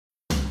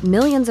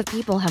Millions of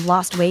people have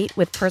lost weight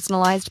with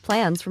personalized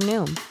plans from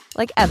Noom.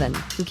 Like Evan,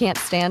 who can't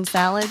stand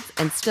salads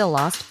and still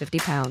lost 50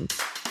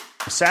 pounds.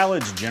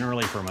 Salads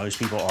generally for most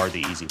people are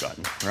the easy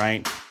button,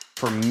 right?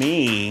 For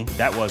me,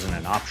 that wasn't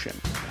an option.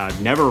 I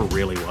never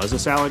really was a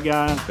salad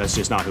guy. That's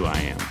just not who I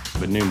am.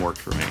 But Noom worked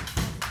for me.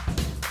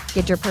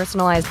 Get your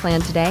personalized plan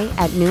today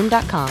at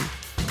Noom.com.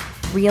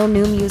 Real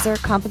Noom user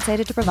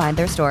compensated to provide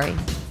their story.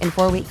 In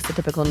 4 weeks, the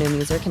typical Noom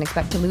user can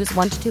expect to lose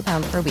 1 to 2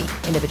 pounds per week.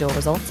 Individual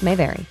results may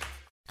vary.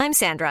 I'm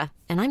Sandra,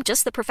 and I'm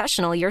just the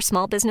professional your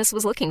small business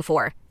was looking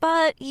for.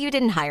 But you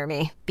didn't hire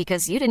me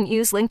because you didn't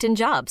use LinkedIn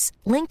Jobs.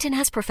 LinkedIn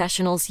has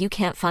professionals you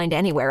can't find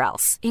anywhere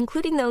else,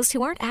 including those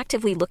who aren't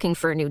actively looking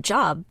for a new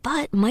job,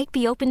 but might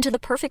be open to the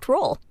perfect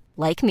role,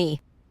 like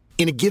me.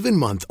 In a given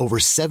month, over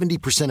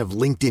 70%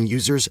 of LinkedIn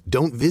users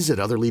don't visit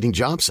other leading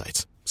job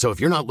sites. So if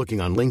you're not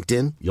looking on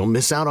LinkedIn, you'll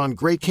miss out on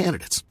great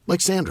candidates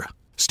like Sandra.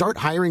 Start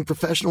hiring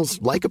professionals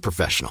like a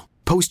professional.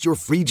 Post your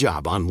free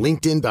job on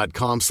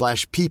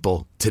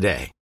linkedin.com/people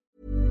today.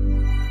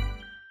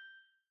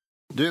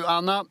 Du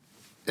Anna,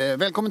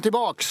 välkommen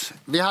tillbaks.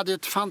 Vi hade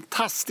ett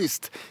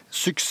fantastiskt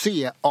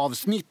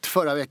succéavsnitt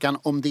förra veckan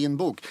om din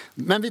bok.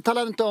 Men vi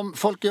talade inte om,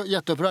 folk är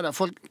jätteupprörda,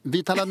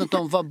 vi talade inte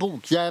om vad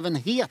bokjäveln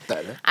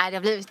heter. Nej, det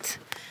har blivit...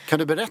 Kan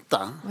du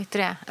berätta? Vet du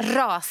det?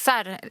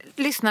 Rasar.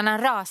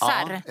 Lyssnarna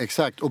rasar. Ja,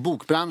 exakt. Och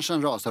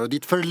bokbranschen rasar. Och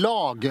ditt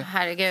förlag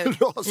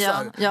rasar.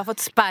 Ja, jag har fått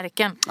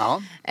sparken.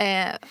 Ja.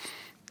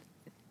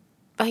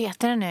 Vad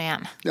heter det nu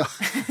igen? Ja.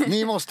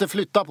 Ni måste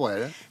flytta på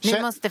er.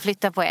 Ni måste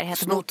flytta på er,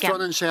 heter Snott boken.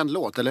 från en känd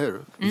låt, eller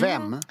hur?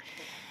 Vem?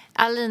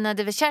 Alina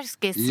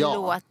Devecherskis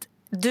låt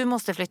Du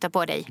måste flytta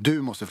på dig.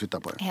 Du måste flytta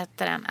på dig.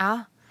 Heter den, ja.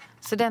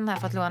 Så den har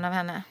jag fått låna av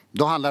henne.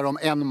 Då handlar det om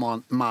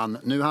en man.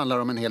 Nu handlar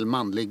det om en hel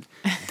manlig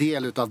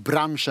del utav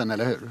branschen,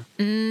 eller hur?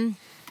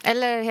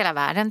 Eller hela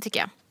världen, tycker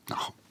jag.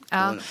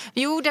 Ja.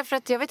 Jo, därför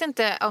att jag vet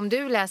inte om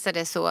du läser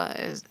det så.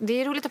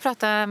 Det är roligt att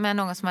prata med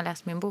någon som har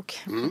läst min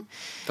bok.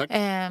 Tack.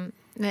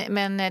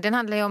 Men den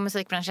handlar ju om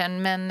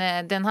musikbranschen.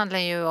 Men den handlar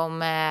ju om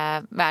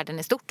världen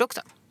i stort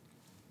också.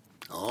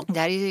 Ja. Det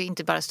här är ju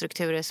inte bara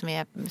strukturer som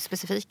är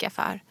specifika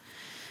för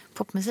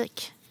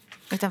popmusik.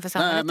 Utan för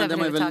samhället. Nej, men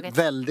de är väl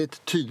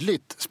väldigt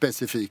tydligt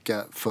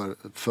specifika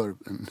för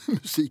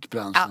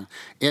musikbranschen.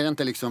 Ja. Är det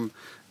inte liksom...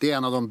 Det är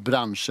en av de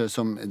branscher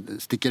som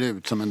sticker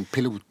ut som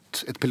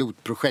ett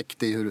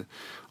pilotprojekt i hur,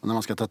 när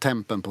man ska ta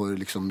tempen på hur det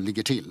liksom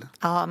ligger till.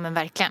 Ja, men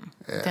verkligen.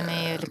 Den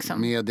är ju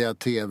liksom... Media,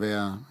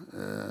 tv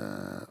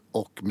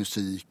och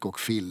musik och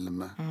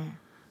film.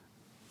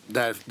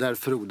 Där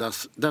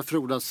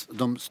frodas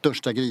de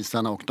största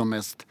grisarna och de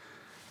mest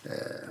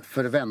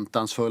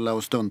förväntansfulla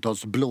och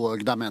stundtals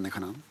blåögda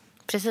människorna.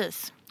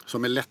 Precis.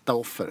 Som är lätta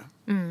offer.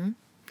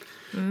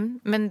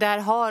 Men där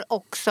har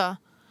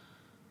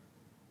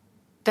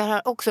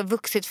också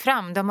vuxit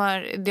fram.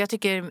 Jag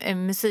tycker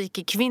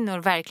musikkvinnor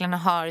verkligen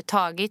har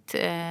tagit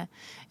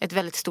ett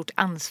väldigt stort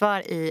ansvar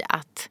i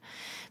att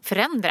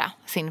förändra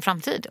sin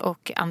framtid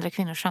och andra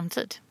kvinnors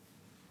framtid.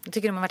 Jag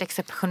tycker de har varit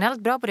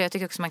exceptionellt bra på det. Jag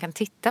tycker också man kan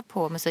titta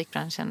på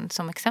musikbranschen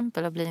som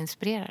exempel och bli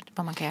inspirerad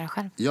vad man kan göra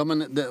själv. Ja,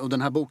 men och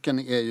den här boken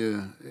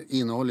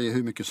innehåller ju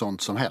hur mycket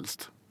sånt som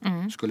helst.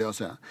 Skulle jag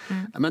säga.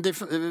 Men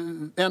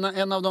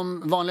en av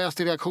de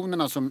vanligaste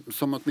reaktionerna som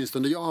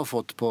åtminstone jag har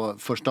fått på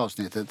första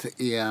avsnittet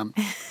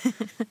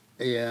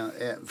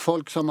är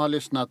folk som har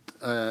lyssnat.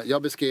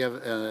 Jag beskrev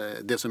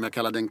det som jag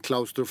kallade en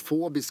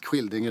klaustrofobisk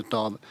skildring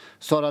av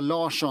Sara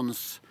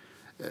Larssons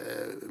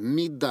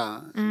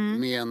middag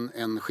med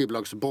en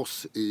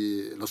skivbolagsboss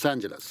i Los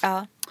Angeles.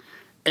 Ja.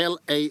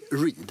 L.A.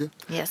 Reid.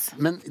 Yes.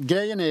 Men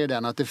grejen är ju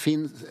den att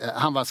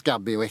han var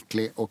skabbig och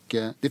äcklig och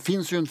det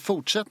finns ju en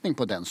fortsättning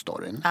på den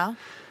storyn. Ja.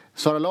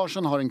 Sara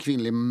Larsson har en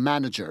kvinnlig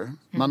manager.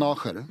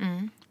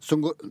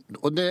 Som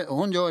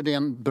hon gör det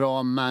en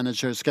bra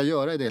manager ska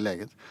göra i det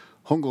läget.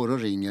 Hon går och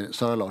ringer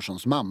Sara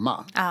Larssons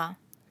mamma. Ja.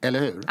 Eller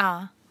hur?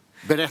 Ja.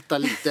 Berätta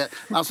lite.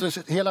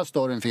 Alltså hela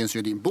storyn finns ju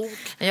i din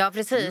bok. Ja,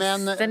 precis.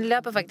 Men den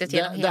löper faktiskt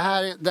genom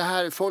det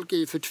här folk är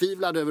ju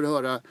förtvivlade över att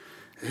höra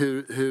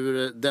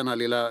hur denna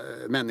lilla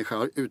människa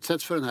har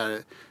utsätts för den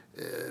här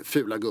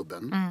fula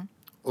gubben.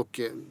 Och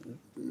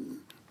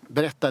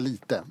berätta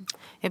lite.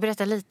 Jag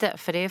berättar lite,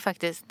 för det är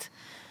faktiskt...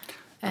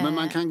 Men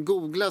man kan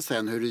googla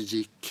sen hur det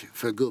gick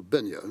för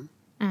gubben ju.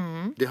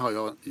 Det har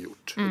jag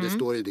gjort. Och det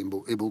står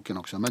i boken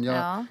också. Men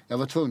jag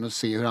var tvungen att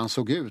se hur han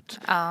såg ut.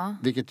 Ja.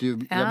 Vilket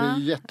ju, jag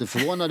blev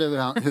jätteförvånad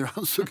över hur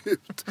han såg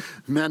ut.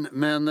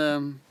 Men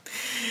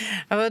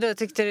ja, vadå,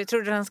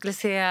 trodde du han skulle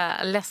se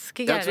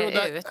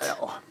läskigare ut?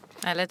 Ja.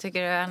 Eller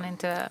tycker du han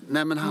inte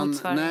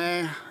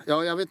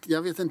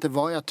jag vet inte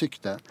vad jag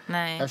tyckte.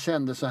 Nej. Jag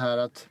kände så här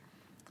att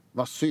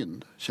vad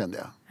synd, kände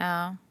jag.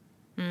 Ja.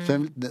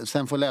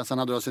 Sen får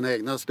läsarna dra sina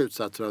egna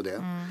slutsatser av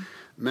det.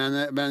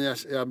 Men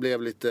jag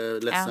blev lite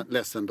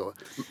ledsen då.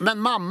 Men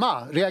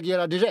mamma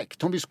reagerar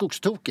direkt. Hon blir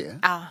skogstokig.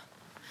 Ja.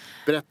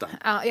 Berätta.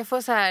 Ja, jag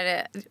får så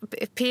här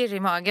pirr i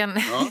magen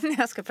när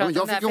jag ska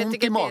prata om det här. Jag fick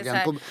ont i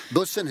magen på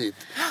bussen hit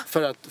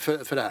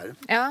för det här.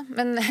 Ja,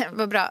 men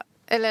vad bra.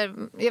 Eller,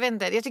 jag vet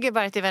inte, jag tycker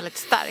bara att det är väldigt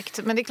starkt.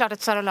 Men det är klart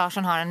att Sara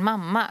Larsson har en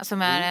mamma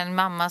som är en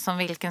mamma som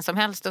vilken som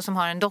helst. Och som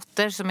har en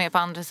dotter som är på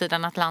andra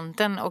sidan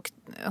Atlanten. Och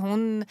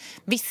hon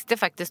visste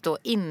faktiskt då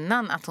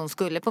innan att hon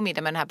skulle på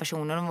middag med den här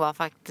personen. Hon var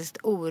faktiskt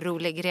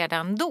orolig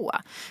redan då.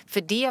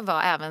 För det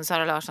var även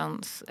Sara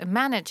Larssons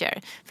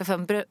manager. För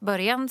från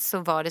början så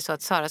var det så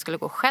att Sara skulle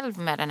gå själv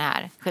med den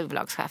här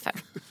skivbolagschefen.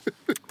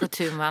 På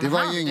tu man Det var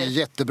hand. ju ingen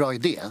jättebra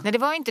idé. Nej, det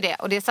var inte det.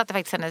 Och det satte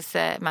faktiskt hennes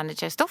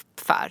manager stopp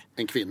för.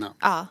 En kvinna.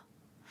 Ja.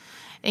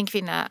 En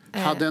kvinna.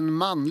 Hade en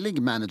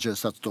manlig manager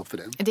satt stopp för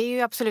det? Det är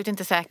ju absolut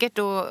inte säkert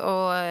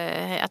och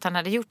att han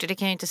hade gjort det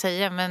kan jag inte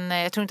säga. Men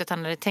jag tror inte att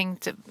han hade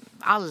tänkt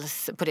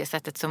alls på det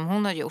sättet som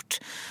hon har gjort.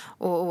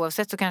 Och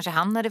oavsett så kanske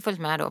han hade följt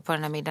med då på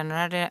den här middagen. Nu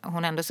hade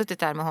hon ändå suttit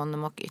där med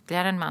honom och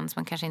ytterligare en man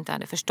som kanske inte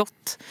hade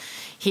förstått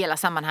hela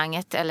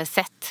sammanhanget. Eller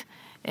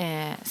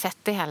sett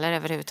det heller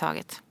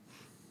överhuvudtaget.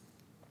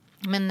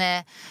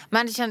 Men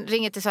managern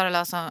ringer till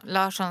Sara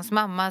Larssons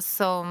mamma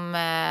som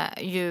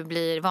ju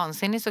blir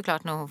vansinnig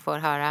såklart när hon får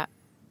höra.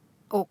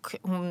 Och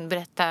hon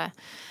berättar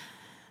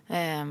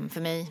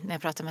för mig när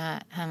jag pratar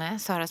med henne,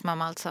 Saras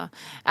mamma alltså,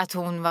 att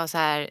hon var så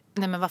här: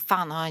 nej men vad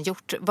fan har han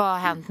gjort? Vad har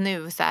hänt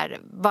nu? Så här,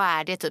 vad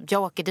är det typ?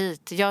 Jag åker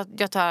dit.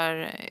 Jag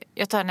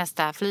tar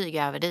nästa flyg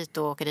över dit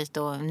och åker dit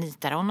och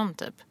nitar honom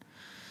typ.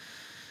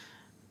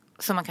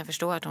 Så man kan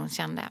förstå att hon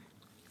kände.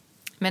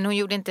 Men hon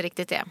gjorde inte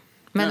riktigt det.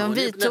 Men de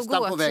vidtog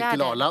nästan på väg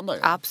till Arlanda.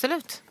 Ja.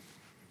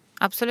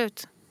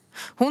 Absolut.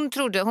 Jag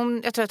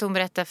tror att hon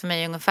berättade för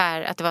mig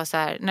ungefär att det var så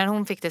här, när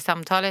hon fick det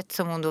samtalet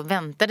som hon då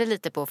väntade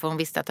lite på för hon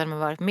visste att han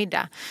hade varit på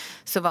middag,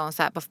 så var hon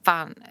så här,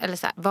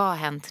 vad har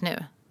hänt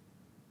nu?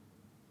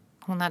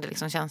 Hon hade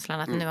liksom känslan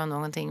att nu har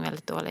någonting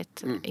väldigt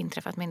dåligt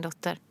inträffat min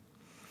dotter.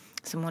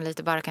 Som hon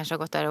lite bara kanske har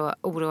gått där och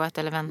oroat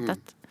eller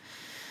väntat.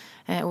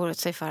 Oroat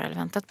sig för eller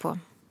väntat på.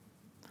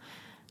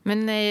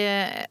 Men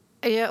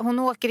hon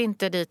åker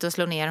inte dit och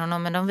slår ner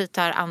honom, men de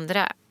vidtar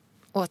andra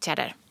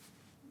åtgärder,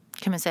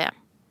 kan man säga.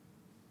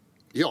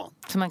 Ja.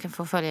 Så man kan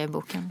få följa i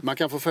boken. Man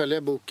kan få följa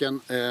i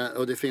boken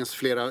och det finns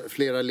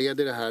flera led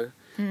i det här.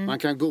 Man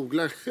kan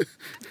googla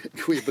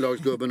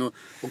skivbolagsgubben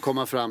och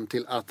komma fram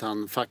till att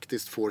han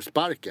faktiskt får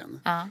sparken.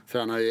 Ja. För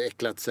han har ju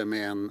äcklat sig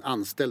med en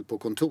anställd på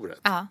kontoret.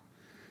 Ja.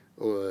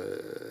 Och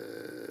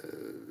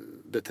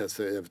betett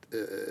sig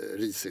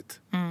risigt.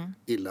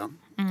 Illa.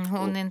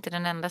 Hon är inte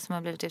den enda som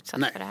har blivit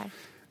utsatt för det här.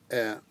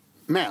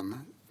 Men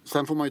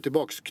sen får man ju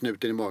tillbaks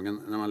knuten i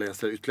magen när man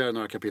läser ytterligare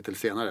några kapitel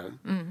senare.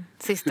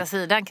 Sista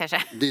sidan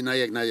kanske. Dina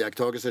egna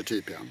iakttagelser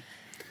typ, ja.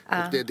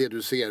 Och det är det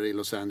du ser i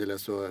Los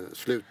Angeles och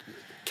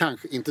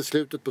kanske inte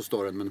slutet på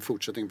storyn men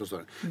fortsättningen på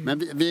storyn. Men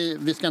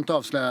vi ska inte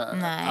avslöja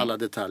alla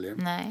detaljer.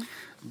 Nej.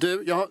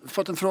 Du, jag har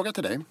fått en fråga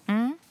till dig.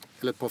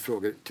 Eller ett par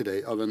frågor till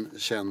dig av en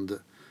känd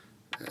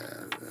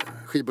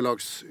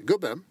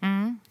skivbolagsgubbe.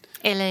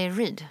 L.A.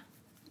 Reid.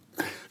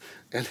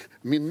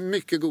 Min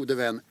mycket gode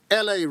vän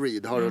L.A.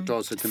 Reid har hört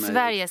av sig till mig.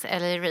 Sveriges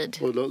L.A. Reid.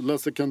 Och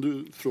Lasse, kan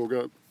du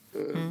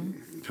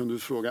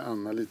fråga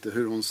Anna lite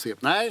hur hon ser?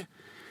 Nej,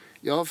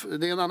 det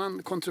är en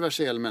annan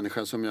kontroversiell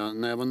människa som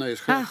när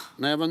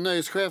jag var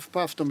nöjeschef på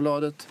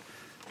Aftonbladet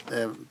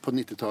på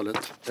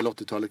 90-talet, eller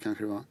 80-talet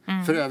kanske det var.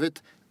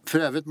 För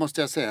övrigt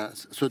måste jag säga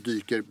så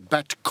dyker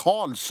Bert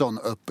Karlsson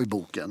upp i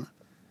boken.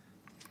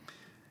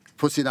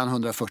 På sidan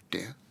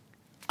 140.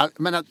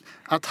 Men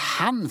att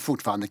han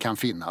fortfarande kan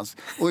finnas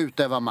och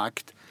utöva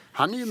makt.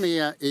 Han är ju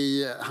med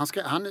i...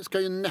 Han ska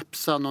ju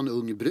näpsa någon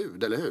ung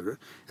brud, eller hur?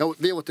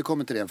 Vi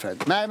återkommer till det,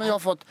 Fred. Nej, men jag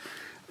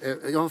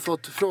har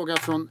fått fråga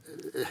från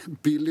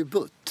Billy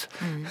Butt.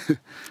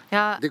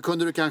 Ja. Det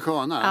kunde du kanske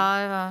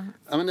ana.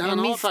 Ja, men han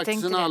har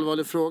faktiskt en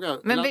allvarlig fråga.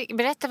 Men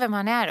berätta vem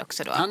han är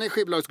också då. Han är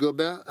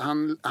skivbolagsgubbe.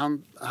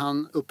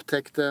 Han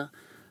upptäckte,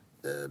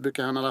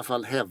 brukar han i alla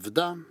fall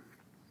hävda,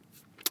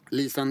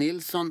 Lisa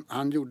Nilsson,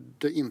 han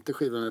gjorde inte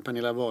skivor med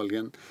Pernilla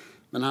Wahlgren,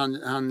 men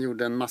han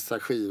gjorde en massa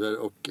skivor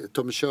och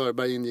Tommy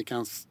Körberg ingick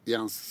i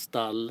hans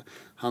stall.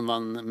 Han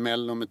vann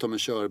Mello med Tommy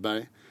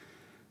Körberg.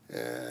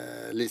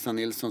 Lisa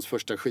Nilssons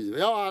första skiva.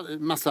 Ja,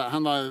 massa.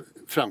 Han var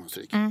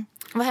framgångsrik.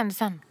 Vad hände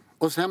sen?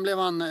 Och sen blev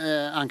han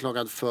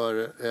anklagad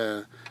för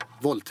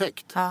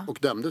våldtäkt och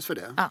dömdes för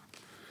det. Ja.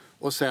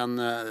 Och sen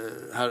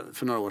här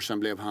för några år sedan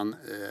blev han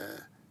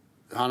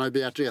har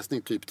begärt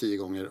resning typ 10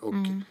 gånger och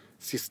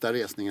sista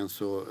resningen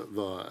så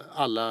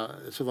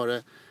var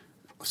det,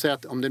 säg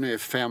att om det nu är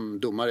 5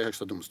 domare i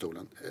högsta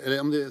domstolen,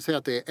 eller om det säger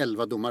att det är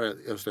 11 domare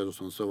i högsta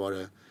domstolen, så var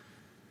det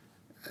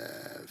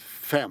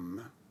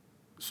 5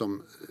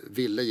 som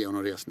ville ge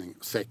honom resning,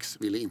 6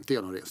 ville inte ge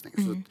honom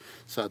resning.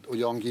 Så att, och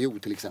Jan Guillou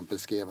till exempel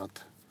skrev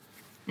att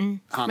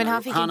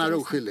han är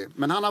oskyldig.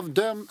 Men han är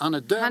dömd. Han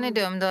är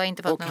dömd och har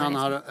inte fått och han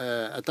har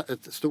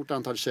ett stort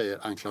antal tjejer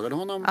anklagade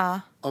honom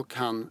och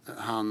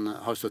han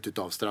har suttit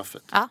av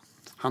straffet.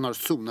 Han har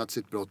sonat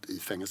sitt brott i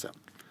fängelse.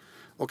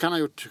 Och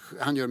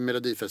han gör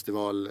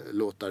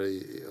Melodifestival-låtar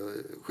i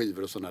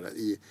skivor och sådana där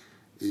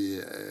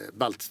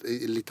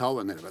i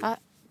Litauen är det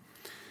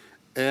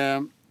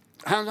väl.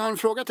 Han har en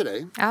fråga till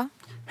dig.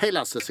 Hej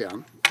Lasse, säger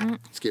han.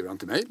 Skriver han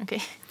till mig.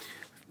 Okay.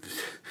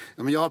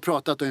 Ja, men jag har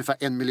pratat ungefär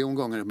 1 miljon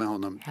gånger med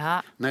honom.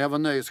 Ja. När jag var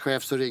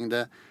nöjeschef så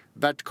ringde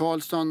Bert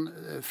Karlsson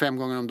 5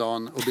 gånger om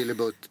dagen och Billy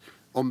Butt.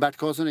 Om Bert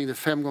Karlsson ringde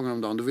 5 gånger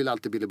om dagen, då ville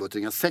alltid Billy Butt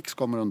ringa 6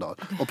 gånger om dagen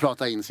och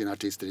prata in sina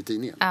artister i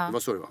tidningen. Ja. Det var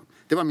så det var.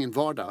 Det var min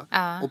vardag.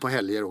 Ja. Och på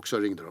helger också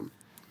ringde de.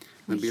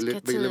 Men Billy var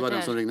tider.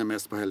 den som ringde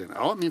mest på helgerna.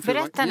 Ja, min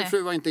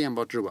fru var inte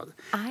enbart road.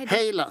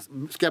 Hej Lasse,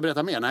 ska jag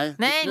berätta mer? Nej,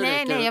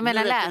 Nej, jag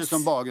menar läs. läs.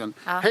 Som bakgrund.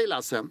 Ja. Hej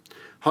Lasse,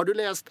 har du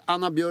läst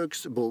Anna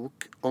Björks bok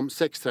om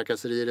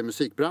sextrakasserier i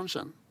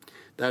musikbranschen?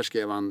 Det här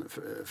skrev han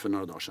för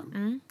några dagar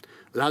sedan.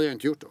 Det hade jag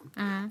inte gjort då.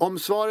 Om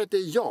svaret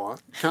är ja,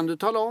 kan du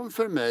tala om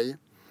för mig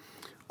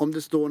om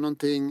det står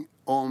någonting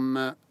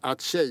om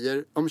att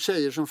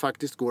tjejer som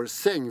faktiskt går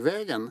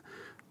sängvägen,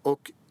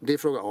 och det är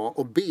fråga A,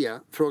 och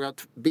fråga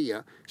B,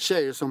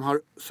 tjejer som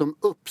har som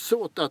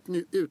uppsåt att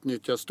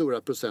utnyttja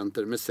stora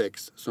procenter med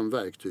sex som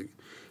verktyg.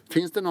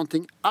 Finns det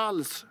någonting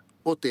alls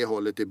åt det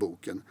hållet i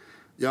boken?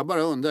 Jag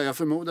bara undrar, jag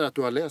förmodar att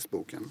du har läst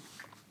boken.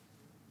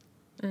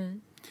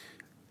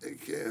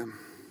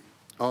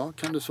 Ja,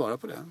 kan du svara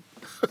på det?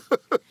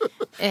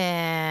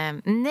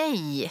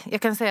 Nej,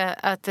 jag kan säga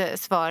att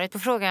svaret på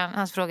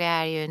hans fråga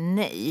är ju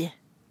nej.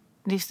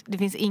 Det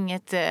finns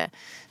inget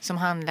som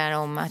handlar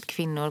om att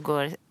kvinnor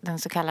går den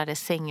så kallade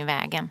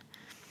sängvägen.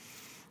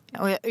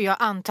 Och jag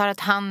antar att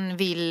han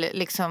vill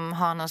liksom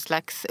ha någon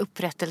slags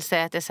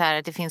upprättelse, att det är så här,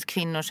 att det finns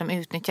kvinnor som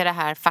utnyttjar det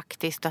här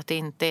faktiskt, att det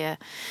inte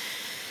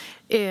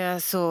är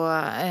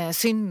så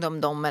synd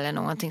om dem eller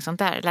någonting sånt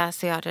där.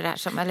 Läser jag det där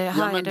som, eller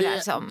hör jag det där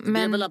som? Men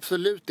det är väl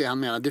absolut det han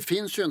menar. Det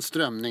finns ju en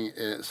strömning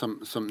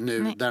som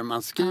nu där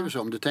man skriver så.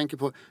 Om du tänker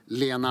på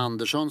Lena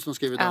Andersson som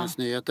skriver Dagens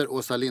Nyheter,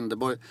 Åsa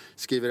Linderborg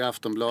skriver i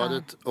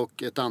Aftonbladet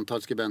och ett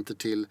antal skribenter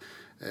till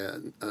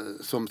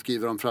som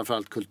skriver om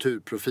framförallt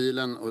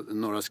kulturprofilen, och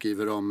några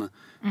skriver om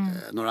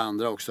några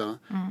andra också.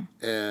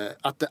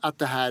 Att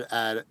det här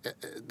är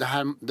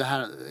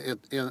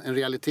en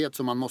realitet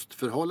som man måste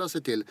förhålla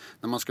sig till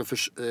när man ska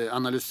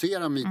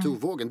analysera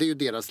MeToo-vågen. Det är ju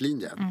deras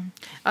linje.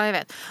 Ja, jag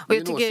vet. Och det är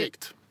jag en tycker,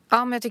 åsikt.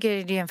 ja, men jag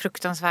tycker det är en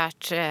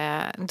fruktansvärt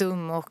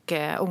dum och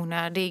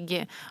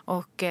onödig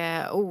och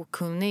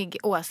okunnig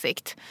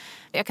åsikt.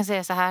 Jag kan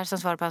säga så här som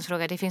svar på hans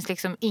fråga. Det finns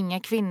liksom inga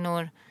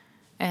kvinnor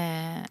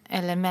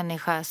eller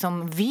människa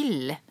som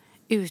vill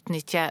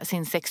utnyttja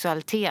sin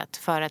sexualitet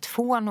för att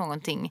få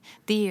någonting.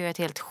 Det är ju ett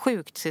helt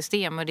sjukt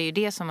system, och det är ju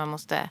det som man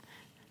måste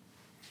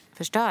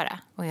förstöra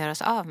och göra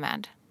oss av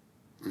med.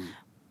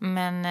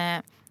 Men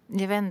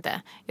jag vet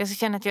inte. Jag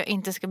känner att jag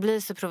inte ska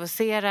bli så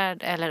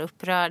provocerad eller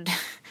upprörd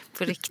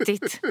på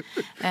riktigt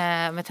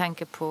med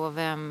tanke på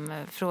vem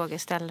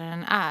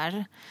frågeställaren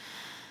är.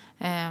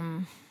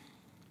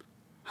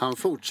 Han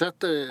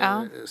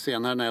fortsätter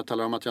senare när jag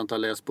talar om att jag inte har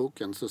läst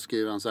boken, så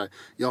skriver han så här: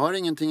 jag har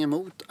ingenting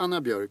emot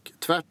Anna Björk.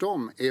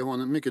 Tvärtom är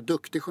hon en mycket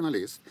duktig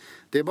journalist.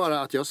 Det är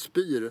bara att jag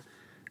spyr.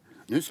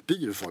 Nu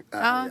spyr folk.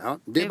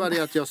 Det är bara det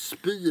att jag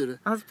spyr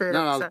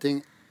när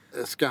allting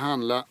ska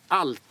handla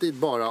alltid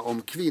bara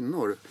om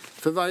kvinnor.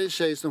 För varje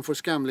tjej som får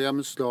skamliga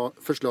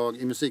förslag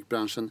i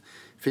musikbranschen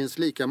finns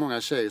lika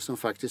många tjejer som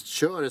faktiskt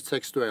kör ett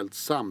sexuellt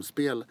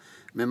samspel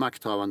med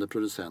makthavande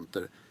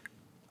producenter.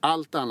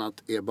 Allt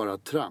annat är bara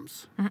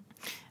trams.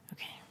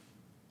 Okay.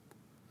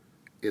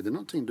 Är det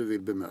någonting du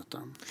vill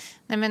bemöta?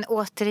 Nej, men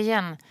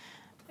återigen,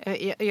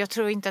 jag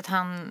tror inte att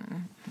han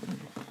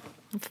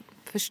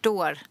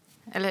förstår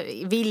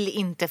eller vill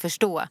inte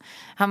förstå.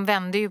 Han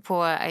vänder ju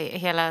på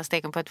hela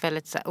steken på ett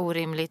väldigt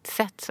orimligt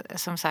sätt,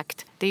 som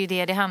sagt. Det är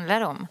ju det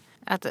handlar om.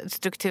 Att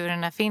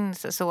strukturerna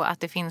finns så att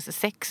det finns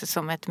sex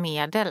som ett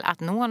medel att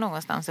nå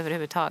någonstans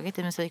överhuvudtaget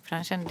i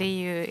musikbranschen. Det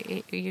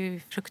är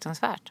ju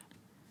fruktansvärt.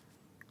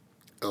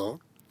 Ja.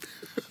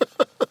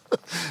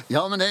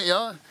 Ja, men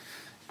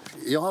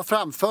jag har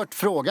framfört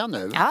frågan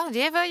nu. Ja,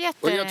 det var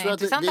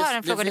jätteintressant att höra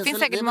en fråga. Det finns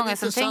säkert många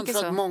som tänker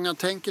så. Många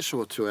tänker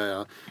så, tror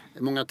jag.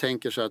 Många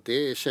tänker så att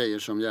det är tjejer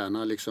som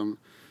gärna liksom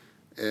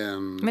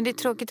men det är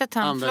tråkigt att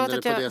han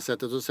använder det på det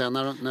sättet. Och sen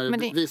när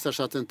det visar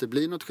sig att det inte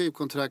blir något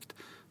skivkontrakt,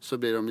 så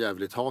blir de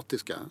jävligt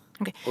hatiska.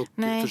 Okay. Och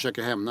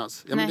försöker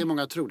hämnas. Ja, men det är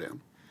många tror det.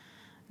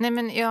 Nej,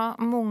 men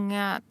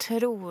många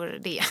tror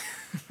det.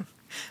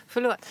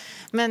 Förlåt.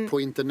 Men,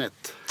 på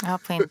internet. Ja,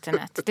 på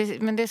internet.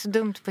 Men det är så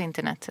dumt på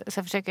internet. Så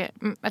jag försöker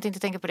att inte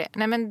tänka på det.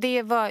 Nej, men det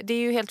är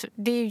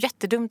ju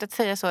jättedumt att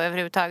säga så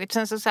överhuvudtaget.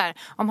 Sen så här,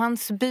 om han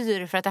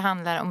spyr för att det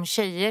handlar om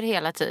tjejer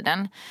hela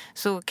tiden,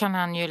 så kan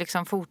han ju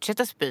liksom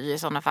fortsätta spy i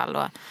sådana fall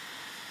då.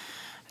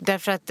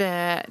 Därför att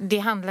det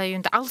handlar ju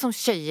inte alls om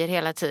tjejer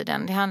hela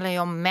tiden. Det handlar ju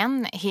om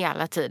män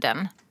hela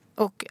tiden.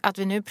 Och att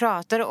vi nu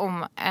pratar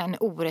om en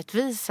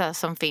orättvisa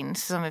som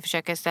finns, som vi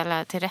försöker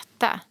ställa till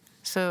rätta.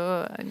 Så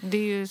det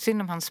är ju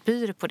synd om han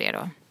spyr på det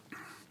då.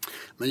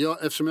 Men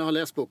eftersom jag har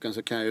läst boken,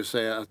 så kan jag ju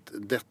säga att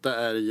detta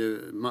är ju...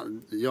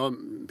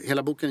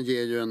 hela boken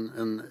ger ju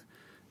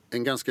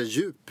en ganska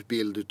djup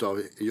bild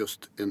utav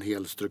just en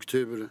hel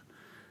struktur.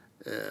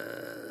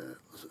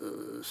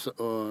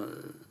 Och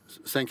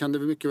sen kan det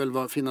mycket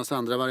väl finnas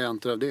andra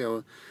varianter av det.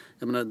 Och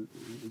jag menar,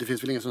 det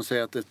finns väl ingen som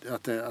säger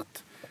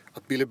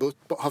att Billy Butt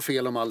har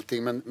fel om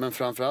allting. Men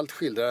framförallt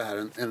skildrar det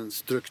här en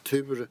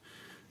struktur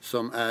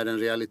som är en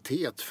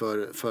realitet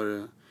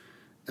för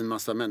en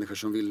massa människor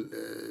som vill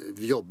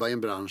jobba i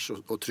en bransch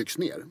och trycks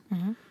ner.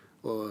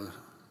 Och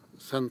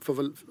sen får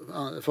väl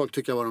folk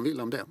tycka vad de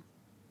vill om det.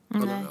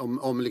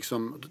 Om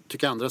liksom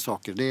tycka andra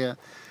saker. Det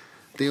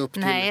är upp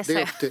till... Nej, det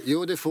är upp till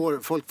jo,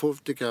 folk får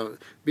tycka...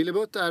 Billy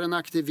Butt är en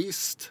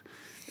aktivist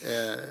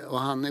och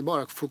han är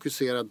bara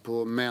fokuserad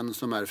på män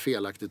som är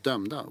felaktigt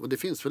dömda. Och det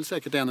finns väl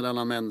säkert en eller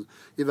annan män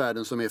i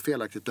världen som är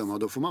felaktigt dömda och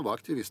då får man vara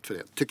aktivist för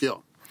det, tycker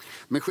jag.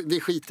 Men vi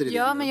skiter i det.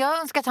 Ja, men jag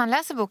önskar att han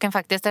läser boken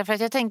faktiskt. Därför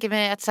att jag tänker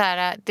mig att så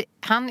här,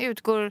 han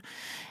utgår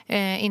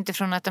inte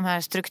från att de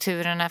här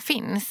strukturerna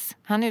finns.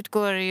 Han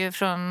utgår ju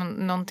från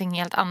någonting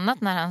helt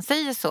annat när han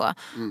säger så.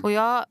 Och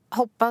jag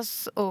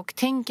hoppas och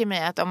tänker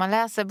mig att om man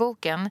läser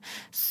boken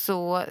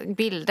så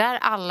bildar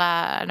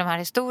alla de här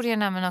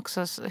historierna, men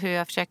också hur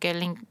jag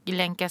försöker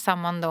länka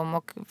samman dem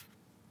och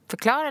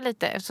förklara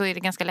lite, så är det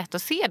ganska lätt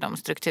att se de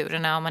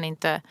strukturerna om man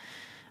inte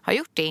har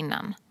gjort det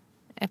innan.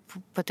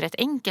 På ett rätt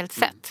enkelt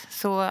sätt.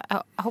 Så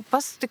jag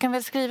hoppas du kan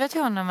väl skriva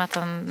till honom att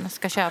han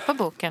ska köpa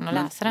boken och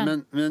läsa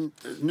den. Men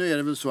nu är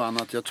det väl så, Anna,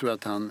 att jag tror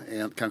att han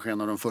är kanske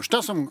en av de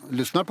första som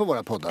lyssnar på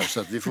våra poddar.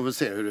 Så att vi får väl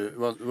se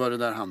vad det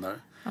där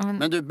handlar.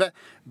 Men du,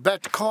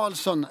 Bert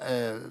Karlsson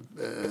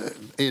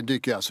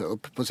dyker alltså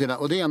upp på sidan.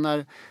 Och det är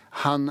när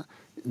han...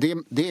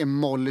 Det är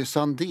Molly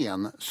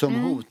Sandén som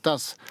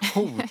hotas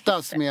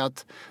med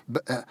att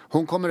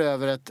hon kommer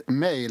över ett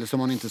mejl som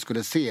hon inte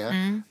skulle se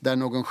där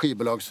någon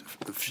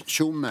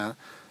skivbolagstjomme,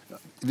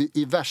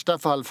 i värsta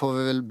fall får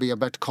vi väl be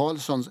Bert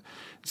Karlsson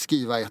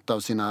skriva ett av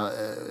sina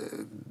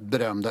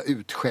berömda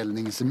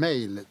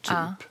utskällningsmejl typ.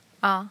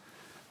 Ja.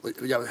 Och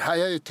jag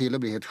hajar ju till och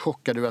blir helt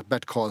chockad över att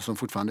Bert Karlsson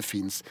fortfarande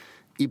finns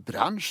i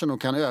branschen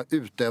och kan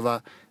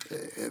utöva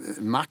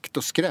makt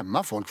och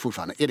skrämma folk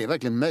fortfarande. Är det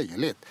verkligen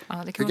möjligt? Ja,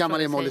 hur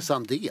gammal är Molly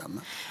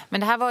Sandén? Men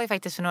det här var ju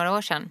faktiskt för några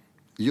år sedan.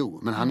 Jo,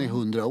 men han är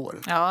 100 år.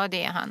 Ja,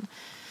 det är han.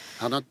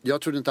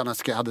 Jag trodde inte han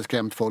hade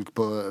skrämt folk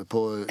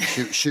på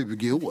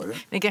 20 år.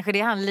 Det är kanske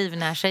det han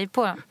livnär sig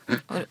på.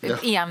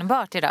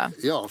 Enbart idag.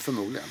 Ja,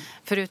 förmodligen.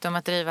 Förutom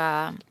att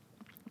driva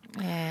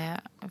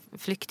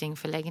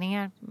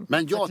flyktingförläggningar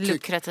men på ett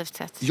lukrativt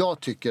sätt. Jag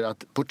tycker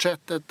att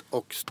porträttet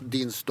och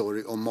din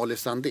story om Molly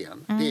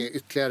Sandén, det är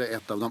ytterligare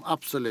ett av de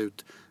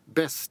absolut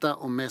bästa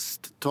och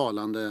mest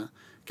talande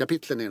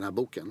kapitlen i den här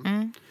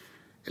boken.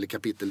 Eller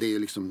kapitel, det är ju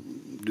liksom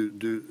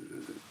du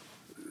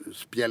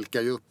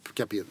spjälkar ju upp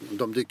kapitel,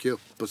 de dyker ju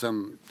upp och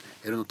sen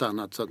är det något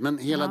annat. Så att, men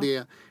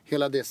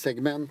hela det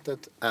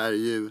segmentet är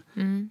ju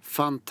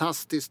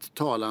fantastiskt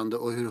talande,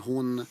 och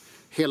hur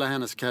hela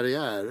hennes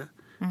karriär,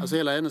 alltså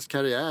hela hennes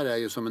karriär är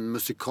ju som en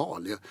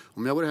musikal.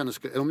 Om jag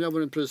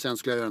vore en producent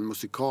skulle jag göra en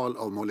musikal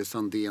av Molly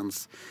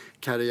Sandéns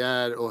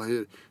karriär och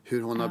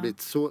hur hon har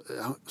blivit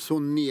så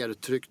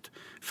nedtryckt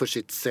för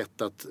sitt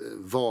sätt att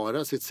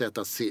vara, sitt sätt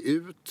att se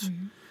ut,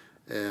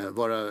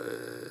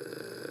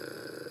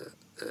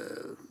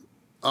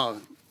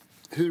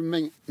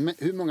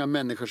 hur många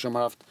människor som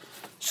har haft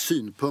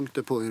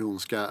synpunkter på hur hon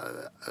ska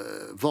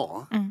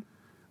vara.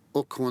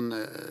 Och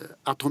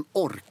att hon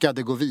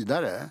orkade gå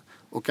vidare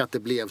och att det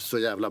blev så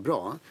jävla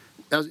bra.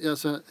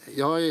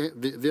 Vi har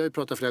ju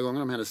pratat flera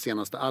gånger om hennes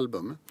senaste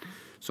album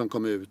som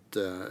kom ut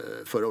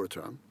förra året,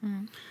 tror jag.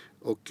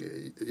 Och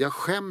jag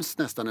skäms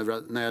nästan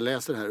över, när jag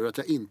läser det här, över att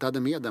jag inte hade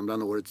med den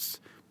bland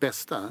årets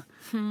bästa.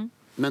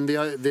 Men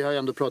vi har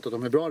ändå pratat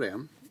om hur bra det är.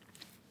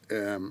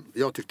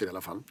 Jag tyckte det i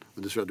alla fall,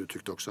 och det tror jag du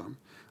tyckte också.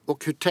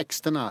 Och hur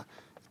texterna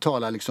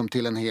talar liksom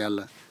till en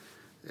hel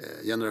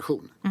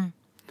generation.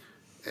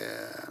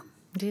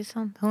 Det är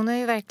sant. Hon har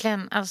ju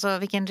verkligen, alltså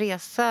vilken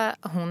resa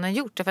hon har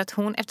gjort. För att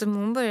eftersom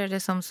hon började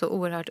som så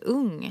oerhört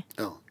ung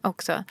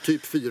också.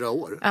 Typ 4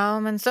 år. Ja,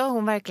 men så har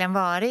hon verkligen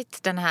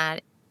varit den här,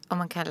 om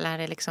man kallar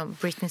det liksom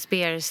Britney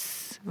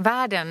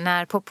Spears-världen,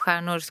 när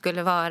popstjärnor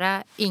skulle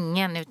vara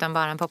ingen utan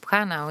bara en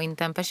popstjärna och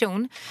inte en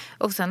person.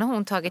 Och sen har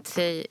hon tagit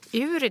sig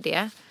ur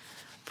det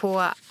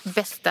på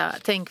bästa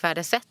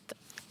tänkvärda sätt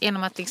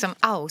genom att liksom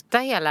outa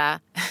hela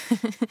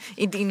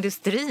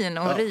industrin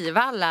och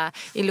riva alla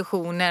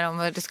illusioner om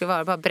vad det ska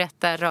vara. Bara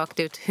berätta rakt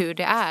ut hur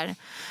det är.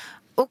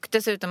 Och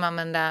dessutom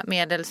använda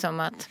medel som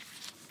att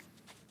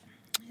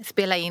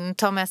spela in,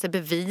 ta med sig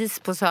bevis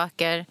på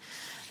saker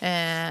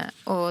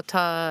och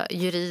ta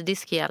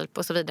juridisk hjälp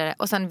och så vidare.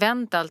 Och sen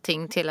vänt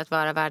allting till att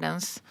vara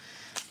världens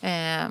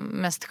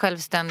mest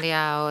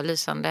självständiga och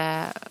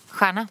lysande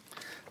stjärna.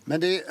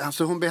 Men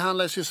hon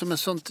behandlas ju som ett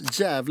sånt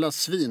jävla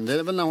svin. Det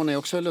är väl när hon är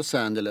också i Los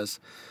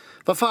Angeles.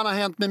 Vad fan har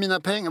hänt med mina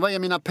pengar? Vad är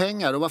mina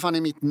pengar? Och vad fan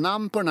är mitt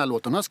namn på den här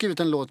låten? Hon har skrivit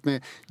en låt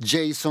med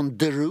Jason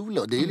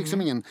Derulo. Det är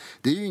liksom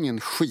det är ju ingen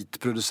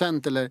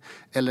skitproducent eller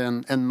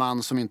en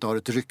man som inte har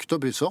ett rykte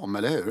att bry sig om,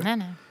 eller hur?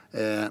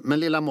 Nej. Men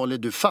lilla Molly,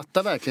 du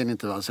fattar verkligen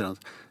inte vad han säger.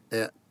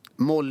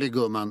 Molly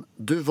gumman,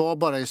 du var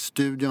bara i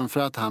studion för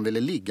att han ville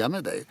ligga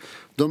med dig.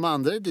 De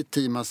andra i ditt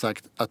team har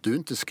sagt att du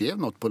inte skrev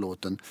något på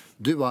låten.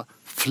 Du var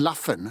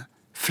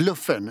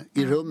fluffen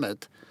i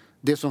rummet.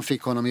 Det som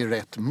fick honom i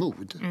rätt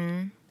mod.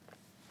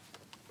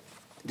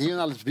 Det är ju en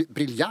alldeles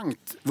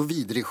briljant och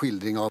vidrig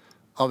skildring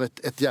av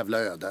ett jävla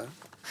öde.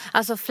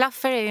 Alltså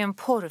Fluffer är ju en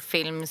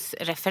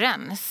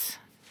porrfilmsreferens.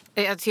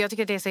 Jag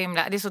tycker att det är så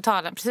himla, det är så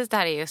talande. Precis, det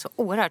här är ju så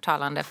oerhört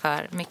talande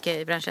för mycket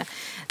i branschen.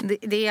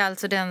 Det är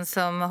alltså den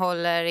som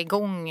håller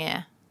igång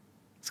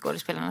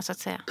skådespelarna så att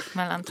säga,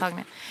 mellan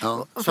tagningar.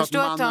 Ja, så att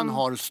mannen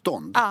har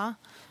stånd. Ja.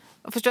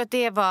 Och förstå att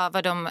det var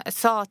vad de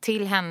sa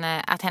till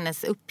henne, att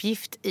hennes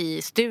uppgift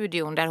i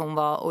studion där hon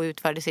var och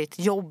utförde sitt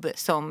jobb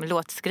som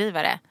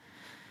låtskrivare.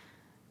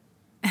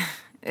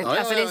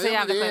 Alltså det är så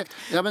jävla sjukt.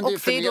 Ja, men det är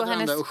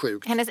förnedrande och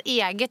sjukt. Hennes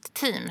eget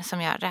team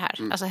som gör det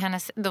här. Alltså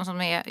de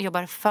som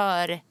jobbar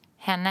för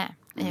henne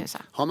i USA.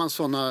 Har man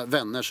såna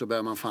vänner så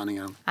bör man fan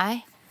inga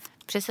Nej,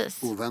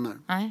 precis. ovänner.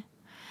 Nej.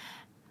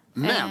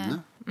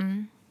 Men,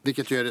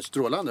 vilket gör det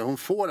strålande, hon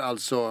får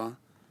alltså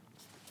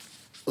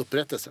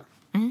upprättelse.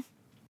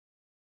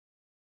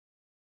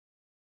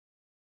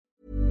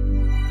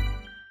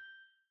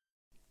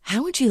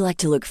 How would you like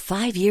to look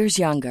 5 years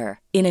younger?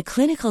 In a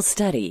clinical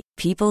study,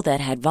 people that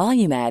had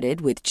volume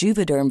added with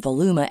Juvederm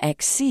Voluma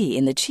XC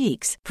in the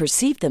cheeks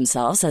perceived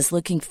themselves as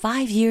looking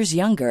 5 years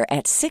younger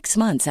at 6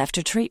 months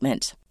after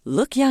treatment.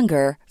 Look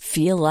younger,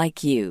 feel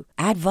like you.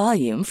 Add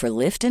volume for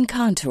lift and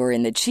contour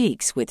in the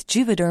cheeks with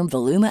Juvederm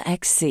Voluma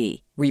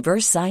XC.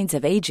 Reverse signs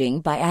of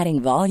aging by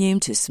adding volume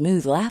to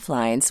smooth laugh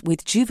lines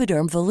with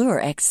Juvederm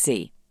Volure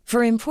XC.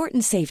 For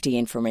important safety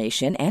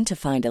information and to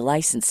find a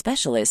licensed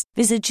specialist,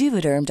 visit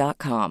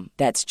Juvederm.com.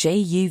 That's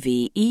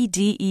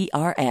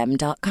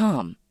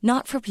JUVEDERM.com.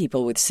 Not for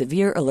people with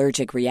severe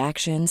allergic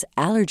reactions,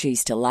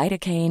 allergies to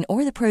lidocaine,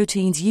 or the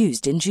proteins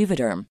used in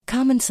Juvederm.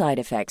 Common side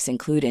effects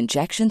include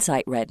injection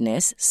site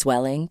redness,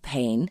 swelling,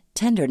 pain,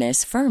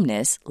 tenderness,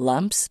 firmness,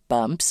 lumps,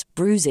 bumps,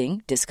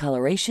 bruising,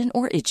 discoloration,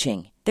 or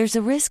itching. There's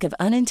a risk of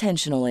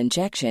unintentional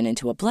injection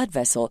into a blood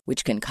vessel,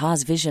 which can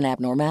cause vision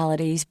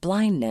abnormalities,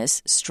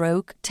 blindness,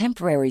 stroke,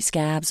 temporary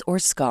scabs, or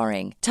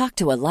scarring. Talk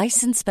to a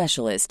licensed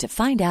specialist to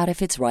find out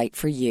if it's right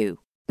for you.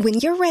 When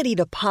you're ready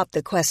to pop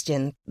the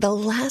question, the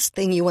last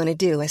thing you want to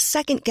do is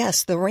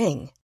second-guess the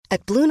ring.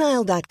 At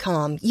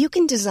BlueNile.com, you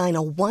can design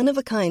a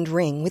one-of-a-kind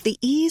ring with the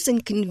ease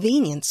and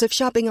convenience of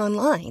shopping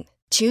online.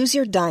 Choose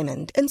your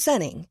diamond and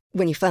setting.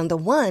 When you find the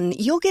one,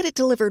 you'll get it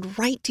delivered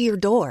right to your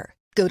door.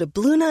 Go to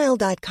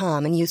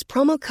BlueNile.com and use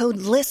promo code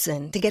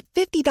LISTEN to get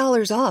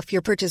 $50 off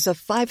your purchase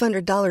of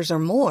 $500 or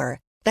more.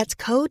 That's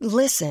code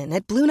LISTEN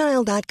at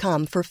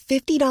BlueNile.com for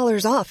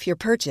 $50 off your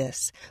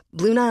purchase.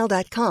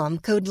 BlueNile.com,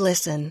 code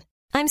LISTEN.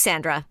 I'm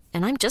Sandra,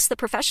 and I'm just the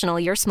professional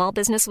your small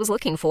business was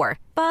looking for.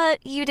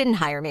 But you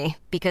didn't hire me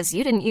because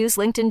you didn't use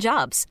LinkedIn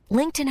Jobs.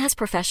 LinkedIn has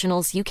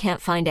professionals you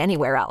can't find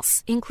anywhere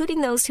else,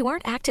 including those who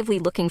aren't actively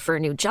looking for a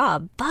new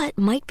job, but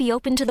might be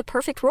open to the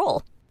perfect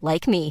role,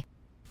 like me.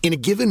 In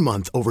a given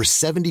month, over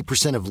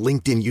 70% of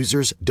LinkedIn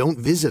users don't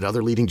visit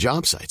other leading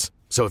job sites.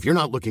 So if you're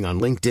not looking on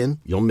LinkedIn,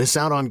 you'll miss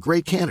out on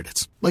great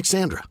candidates like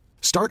Sandra.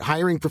 Start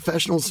hiring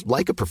professionals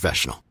like a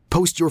professional.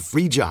 Post your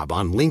free job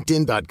on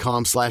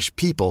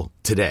linkedin.com/people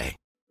today.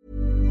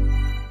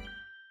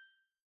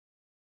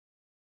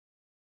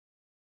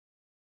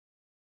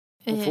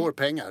 Hon får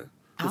pengar.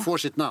 Hon får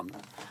sitt namn.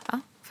 Ja,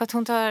 för att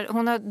hon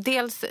har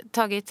dels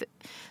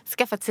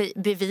skaffat sig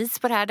bevis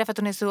på det här därför att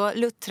hon är så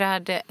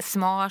luttrad,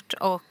 smart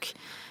och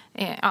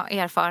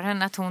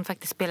erfaren att hon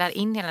faktiskt spelar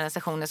in hela den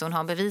sessionen så hon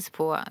har bevis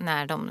på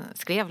när de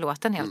skrev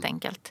låten helt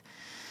enkelt.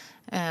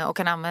 Och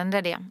kan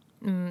använda det.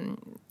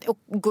 Och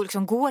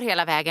går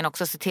hela vägen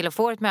också så till att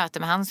få ett möte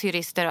med hans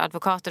jurister och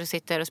advokater och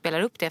sitter och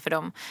spelar upp det för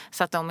dem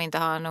så att de inte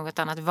har något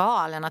annat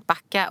val än att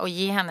backa och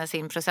ge henne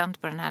sin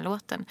procent på den här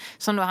låten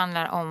som då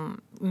handlar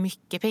om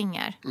mycket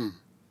pengar.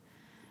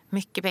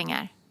 Mycket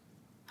pengar.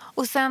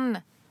 Och sen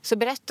så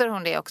berättar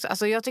hon det också.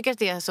 Alltså jag tycker att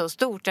det är så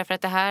stort därför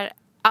att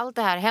allt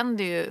det här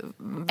händer ju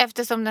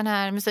eftersom den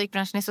här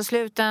musikbranschen är så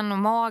sluten och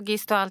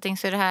magiskt och allting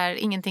så är det här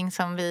ingenting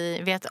som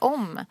vi vet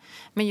om.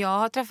 Men jag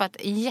har träffat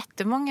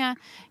jättemånga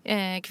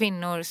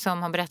kvinnor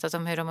som har berättat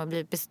om hur de har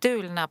blivit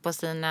bestulna på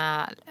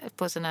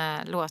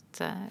sina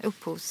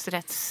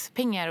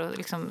upphovsrättspengar och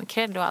liksom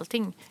cred och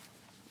allting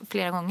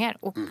flera gånger.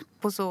 Och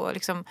på så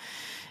liksom,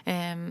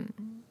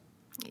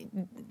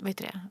 vad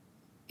heter det?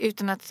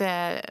 Utan att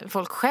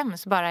folk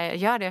skäms bara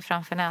gör det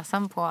framför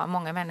näsan på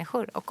många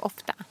människor och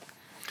ofta.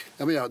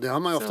 Ja, men det har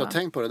man ju ofta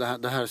tänkt på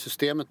det här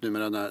systemet nu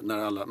med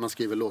när man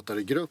skriver låtar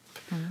i grupp.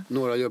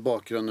 Några gör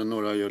bakgrunden,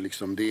 några gör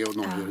liksom det och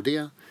några gör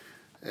det.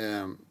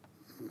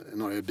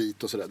 Några gör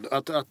beat och sådär.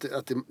 Att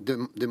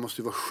det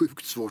måste ju vara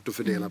sjukt svårt att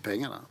fördela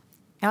pengarna.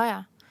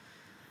 Ja.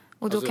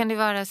 Och då kan det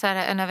vara så här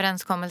en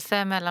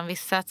överenskommelse mellan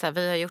vissa att så här,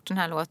 vi har gjort den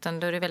här låten.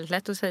 Då är det väldigt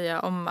lätt att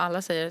säga om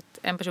alla säger att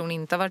en person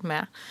inte har varit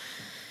med.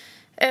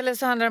 Eller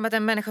så handlar det om att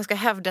en människa ska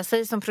hävda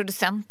sig som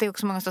producent. Det är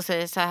också många som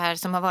säger så här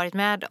som har varit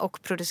med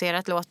och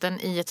producerat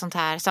låten i ett sånt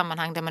här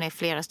sammanhang där man är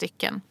flera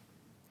stycken.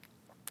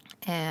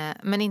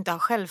 Men inte har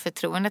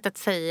självförtroendet att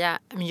säga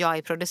jag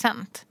är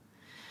producent.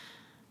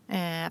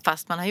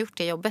 Fast man har gjort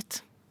det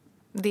jobbet.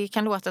 det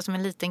kan låta som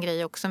en liten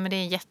grej också, men det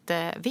är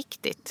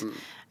jätteviktigt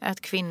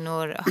att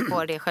kvinnor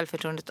får det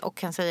självförtroendet och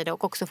kan säga det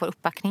och också får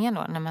uppbackningen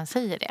då när man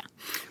säger det.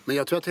 Men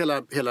jag tror att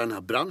hela den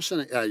här branschen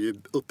är ju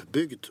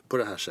uppbyggd på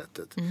det här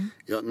sättet.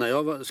 När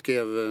jag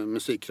skrev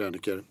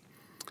musikkröniker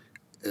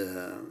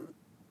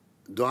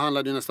då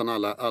handlade ju nästan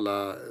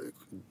alla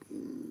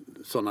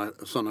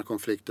såna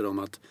konflikter om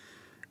att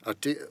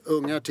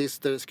unga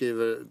artister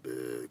skriver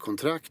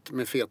kontrakt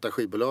med feta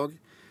skivbolag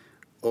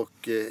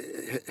och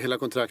hela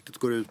kontraktet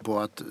går ut på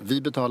att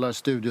vi betalar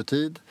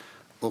studiotid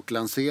och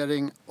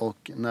lansering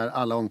och när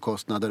alla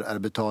omkostnader är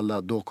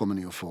betalda då kommer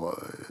ni att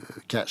få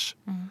cash.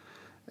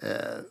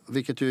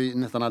 Vilket ju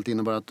nästan alltid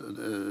innebar att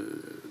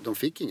de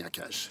fick inga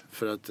cash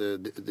för att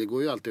det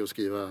går ju alltid att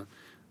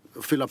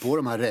fylla på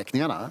de här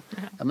räkningarna.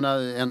 Jag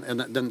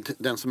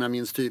menar, den som jag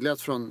minns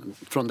tydligast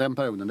från den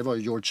perioden, det var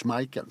ju George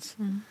Michaels.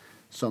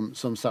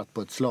 Som satt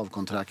på ett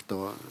slavkontrakt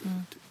och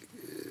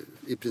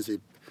i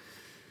princip.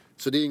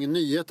 Så det är ingen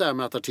nyhet där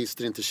med att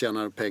artister inte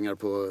tjänar pengar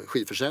på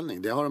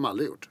skivförsäljning. Det har de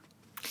aldrig gjort.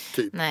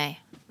 Typ.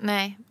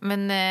 Nej,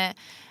 men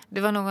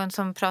det var någon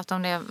som pratade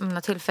om det vid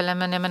några tillfällen,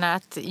 men jag menar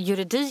att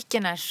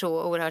juridiken är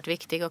så oerhört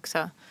viktig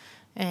också.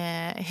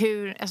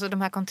 Alltså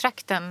de här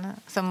kontrakten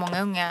som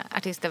många unga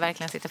artister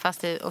verkligen sitter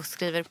fast i och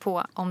skriver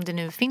på, om det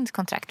nu finns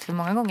kontrakt, för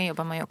många gånger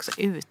jobbar man ju också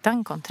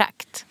utan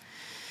kontrakt.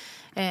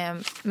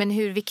 Men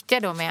hur viktiga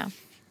de är.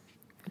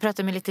 Jag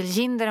pratade med Little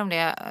Jinder om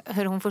det,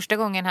 hur hon första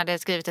gången hade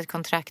skrivit ett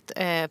kontrakt,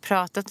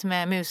 pratat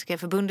med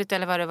Musikerförbundet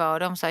eller vad det var, och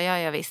de sa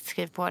ja visst,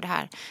 skriv på det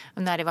här,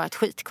 och när det var ett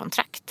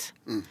skitkontrakt.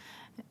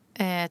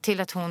 Till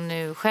att hon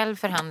nu själv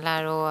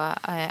förhandlar och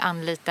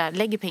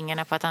lägger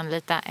pengarna på att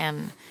anlita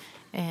en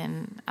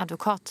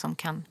advokat som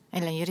kan,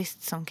 eller en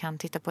jurist som kan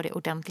titta på det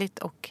ordentligt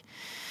och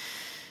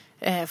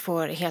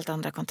får helt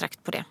andra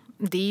kontrakt på det.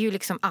 Det är ju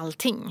liksom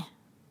allting.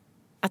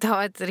 Att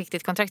ha ett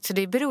riktigt kontrakt. Så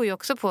det beror ju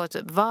också på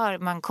var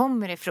man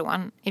kommer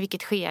ifrån, i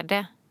vilket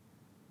skede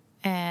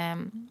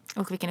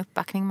och vilken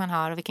uppbackning man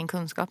har och vilken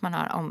kunskap man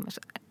har om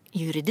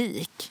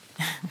juridik.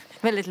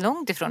 Väldigt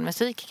långt ifrån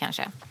musik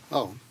kanske.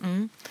 Ja.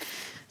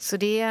 Så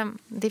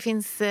det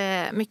finns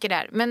mycket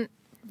där. Men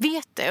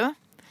vet du,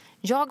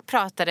 jag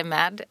pratade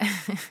med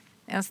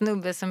en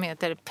snubbe som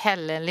heter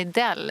Pelle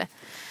Lidell.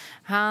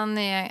 Han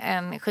är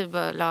en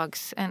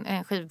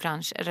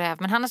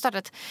skivbranschräv, men han har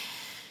startat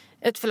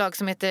ett förlag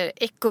som heter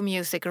Echo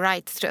Music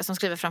Rights, tror jag, som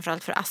skriver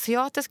framförallt för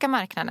asiatiska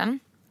marknaden.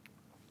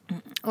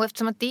 Och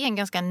eftersom att det är en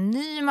ganska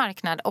ny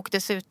marknad och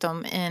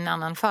dessutom i en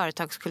annan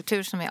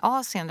företagskultur som är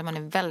Asien, där man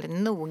är väldigt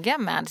noga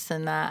med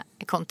sina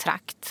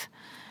kontrakt,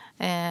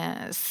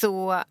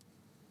 så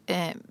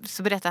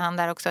berättar han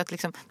där också att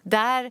liksom,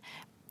 där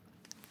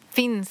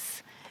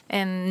finns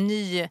en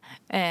ny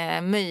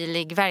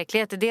möjlig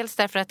verklighet. Dels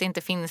därför att det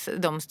inte finns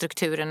de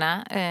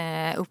strukturerna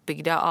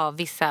uppbyggda av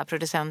vissa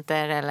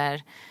producenter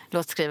eller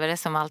låtskrivare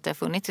som alltid har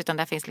funnits, utan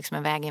där finns liksom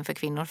en väg in för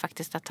kvinnor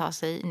faktiskt att ta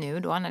sig nu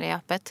då när det är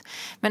öppet.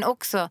 Men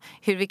också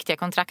hur viktiga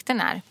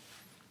kontrakten är.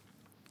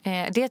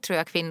 Det tror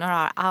jag kvinnor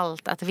har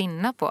allt att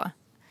vinna på.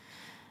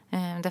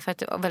 Därför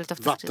att väldigt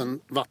ofta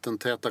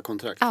vattentäta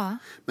kontrakt. Ja.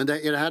 Men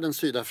är det här den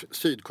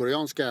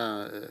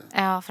sydkoreanska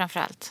ja,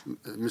 framförallt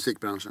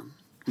musikbranschen?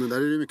 Men där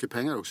är det mycket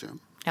pengar också.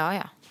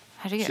 Ja.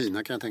 Herregud.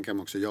 Kina kan jag tänka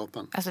mig också,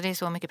 Japan. Alltså det är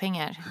så mycket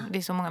pengar. Det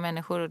är så många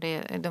människor och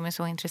de är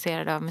så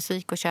intresserade av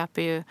musik och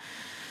köper ju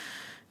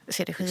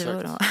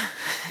CD-skivor och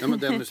ja, men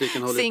den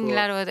musiken håller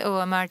singlar på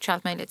och merch och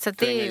allt möjligt. Så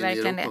det är ju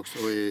verkligen det. Också,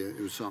 och i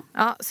USA.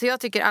 Ja, så jag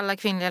tycker alla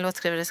kvinnliga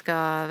låtskrivare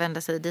ska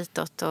vända sig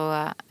ditåt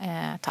och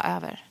ta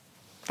över.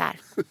 Där.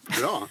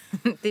 Bra.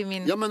 Det är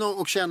min... Ja, men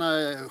och tjäna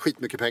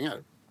skitmycket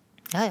pengar.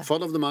 Ja.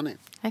 Follow the money.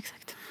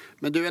 Exakt.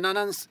 Men du, en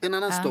annan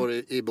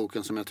story i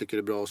boken som jag tycker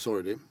är bra och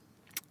sorglig.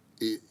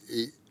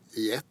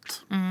 I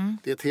ett.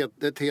 Det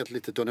är ett helt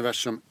litet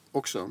universum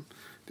också.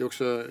 Det är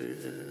också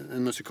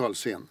en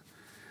musikalscen.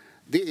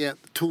 Det är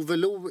Tove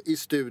Lo i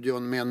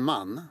studion med en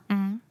man.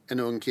 En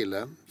ung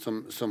kille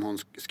som hon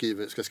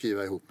ska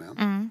skriva ihop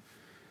med.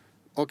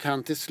 Och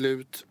han till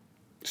slut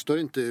står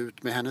inte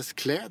ut med hennes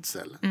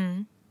klädsel.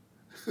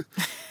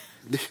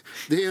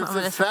 Det är en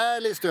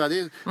förfärlig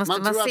historia.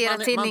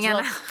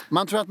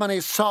 Man tror att man är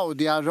i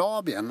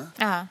Saudiarabien.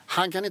 Ja.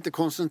 Han kan inte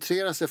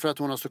koncentrera sig för att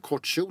hon har så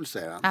kort kjol,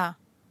 säger han. Ja.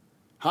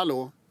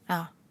 Hallå?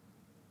 Ja.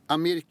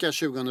 Amerika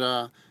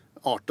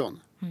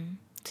 2018.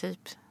 Typ.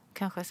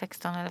 Kanske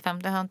 16 eller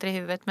 15. Jag har inte det i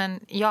huvudet. Men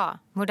ja,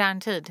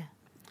 modern tid.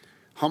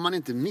 Har man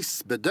inte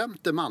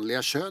missbedömt det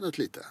manliga könet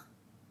lite?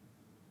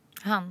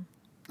 Han.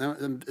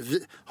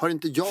 Har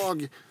inte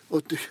jag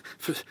och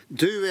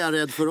du är jag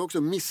rädd för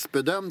också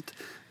missbedömt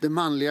det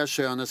manliga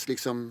könets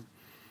liksom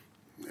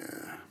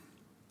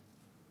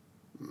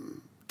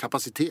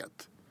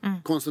kapacitet,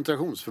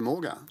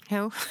 koncentrationsförmåga?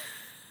 Jo.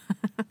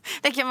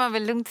 Det kan man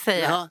väl lugnt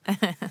säga. Ja.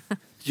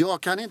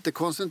 Jag kan inte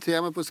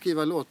koncentrera mig på att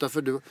skriva låtar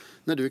för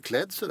när du är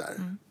klädd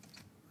sådär.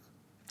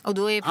 Och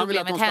då är problemet hennes. Han vill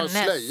att hon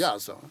ska slöja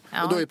alltså.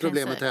 Ja, och då är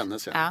problemet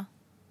hennes. Ja.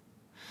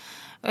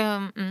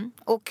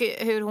 Och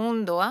hur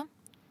hon då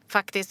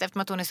faktiskt,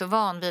 eftersom att hon är så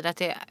van vid att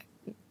det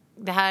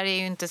det här är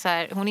ju inte så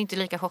här, hon är inte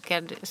lika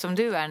chockad som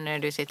du är när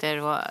du sitter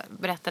och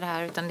berättar det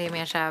här, utan det är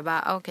mer så här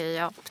bara okej,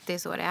 ja, det är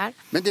så det är.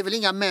 Men det är väl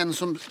inga män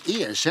som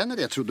erkänner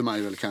det, trodde man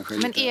ju väl kanske.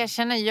 Men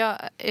erkänner,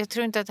 jag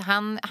tror inte att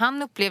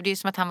han upplevde ju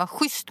som att han var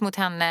schysst mot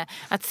henne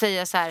att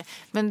säga så här,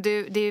 men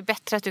du, det är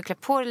bättre att du klär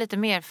på dig lite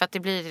mer för att det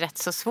blir rätt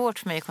så svårt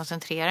för mig att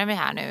koncentrera mig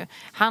här nu.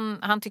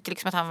 Han tyckte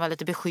liksom att han var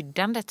lite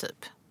beskyddande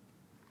typ.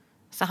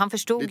 Så han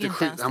förstod lite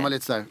inte ens det. Han var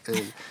lite så här,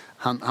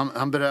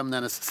 han berömde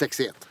hennes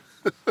sexighet.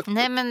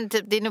 Nej, men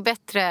typ, det är nog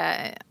bättre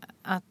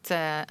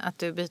att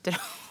du byter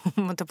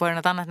om och tar på dig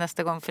något annat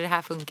nästa gång, för det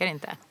här funkar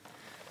inte.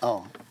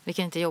 Ja. Vi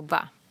kan inte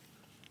jobba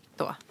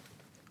då.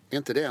 Är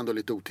inte det ändå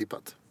lite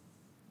otippat?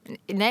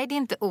 Nej, det är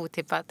inte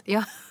otippat.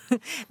 Nej,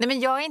 men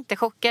jag är inte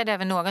chockad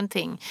över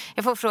någonting.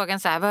 Jag får frågan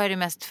så här, vad är du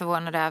mest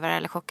förvånad över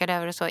eller chockad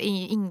över och så.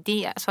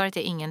 Svaret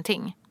är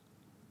ingenting.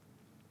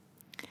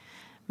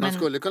 Men...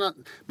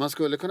 Man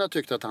skulle kunna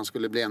tycka att han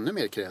skulle bli ännu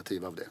mer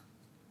kreativ av det.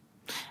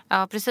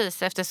 Ja,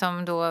 precis.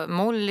 Eftersom då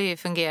Molly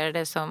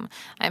fungerade som...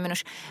 Nej, men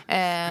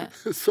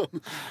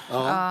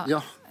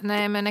ja.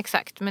 Nej, men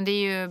exakt. Men det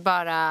är ju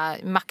bara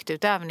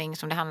maktutövning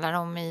som det handlar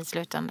om i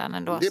slutändan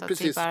ändå. Det är så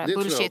precis, typ bara det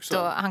bullshit.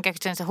 Och han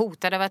kanske kände sig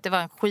hotad av att det var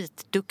en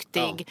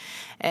skitduktig,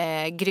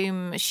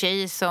 grym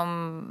tjej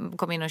som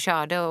kom in och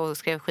körde och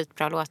skrev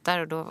skitbra låtar.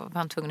 Och då var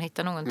han tvungen att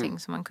hitta någonting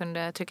som man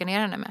kunde trycka ner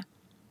henne med.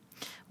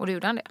 Och då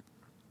gjorde han det.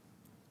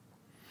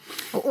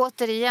 Och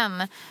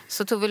återigen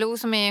så Tove Lo,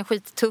 som är en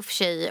skittuff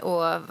tjej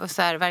och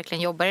så här,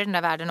 verkligen jobbar i den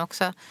där världen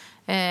också.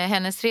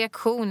 Hennes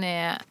reaktion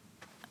är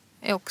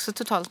också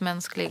totalt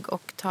mänsklig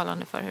och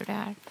talande för hur det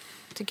är,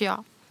 tycker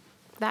jag.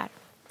 Där.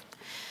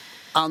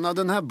 Anna,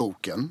 den här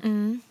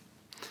boken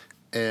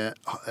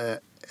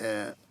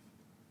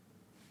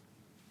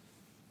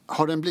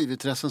har den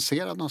blivit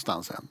recenserad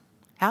någonstans än?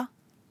 Ja.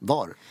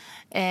 Var?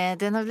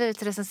 Den har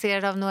blivit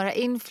recenserad av några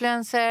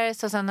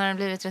influencers och sen har den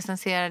blivit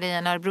recenserad i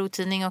en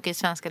Örebro-tidning och i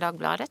Svenska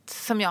Dagbladet,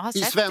 som jag har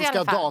sett i alla fall. I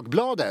Svenska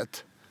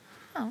Dagbladet?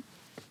 Ja.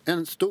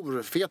 En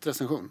stor, fet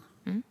recension.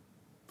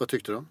 Vad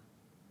tyckte du?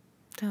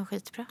 Det var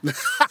skitbra.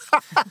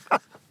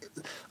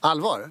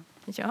 Allvar?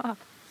 Ja.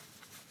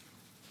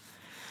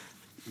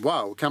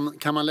 Wow,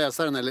 kan man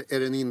läsa den eller är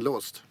den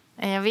inlåst?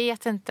 Jag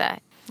vet inte.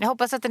 Jag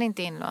hoppas att den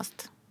inte är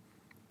inlåst.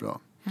 Bra.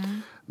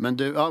 Men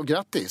du,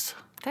 grattis.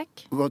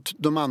 Tack.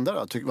 De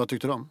andra då? Vad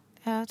tyckte de?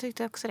 Jag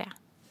tyckte också det.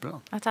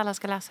 Bra. Att alla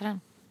ska läsa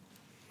den.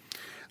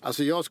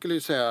 Alltså jag skulle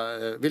ju säga,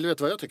 vill du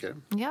veta vad jag tycker?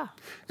 Ja.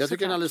 Jag tycker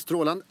det är en alldeles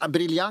strålande,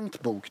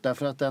 briljant bok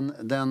därför att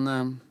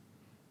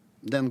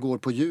den går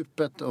på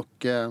djupet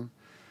och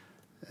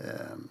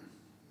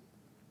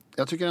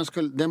jag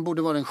tycker den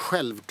borde vara den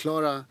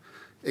självklara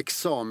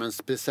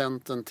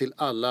examenspresenten till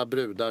alla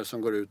brudar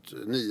som går ut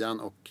 9:an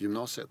och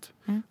gymnasiet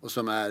och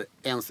som är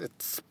ens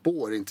ett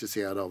spår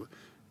intresserade av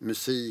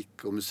musik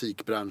och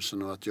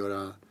musikbranschen och att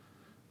göra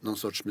någon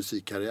sorts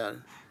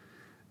musikkarriär.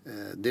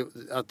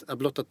 Att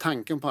blotta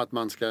tanken på att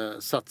man ska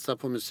satsa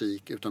på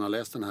musik utan att ha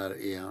läst den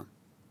här är...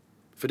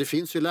 För det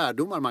finns ju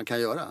lärdomar man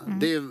kan göra.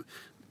 Det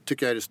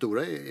tycker jag är det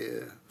stora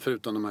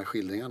förutom de här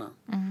skildringarna.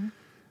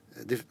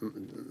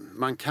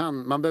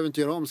 Man behöver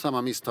inte göra om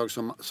samma misstag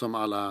som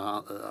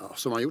alla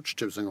som har gjorts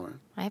 1000 gånger.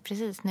 Nej,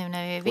 precis, nu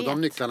när vi vet. Och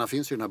de nycklarna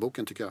finns ju i den här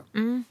boken, tycker jag.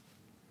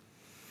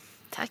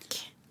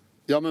 Tack.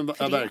 Ja, men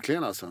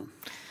verkligen alltså.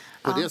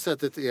 På det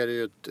sättet är det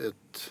ju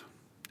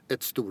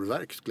ett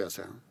storverk, skulle jag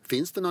säga.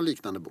 Finns det någon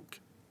liknande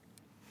bok?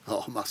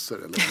 Ja,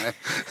 massor, eller nej.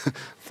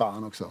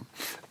 Fan också.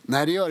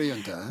 Nej, det gör det ju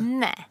inte.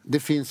 Nej. Det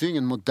finns ju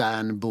ingen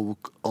modern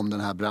bok om den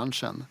här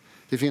branschen.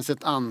 Det finns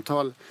ett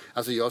antal...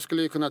 Alltså jag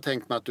skulle ju kunna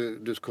tänka mig att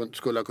du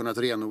skulle ha kunnat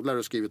renodla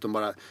och skrivit om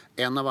bara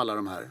en av alla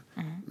de här.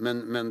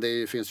 Men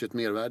det finns ju ett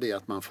mervärde i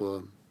att man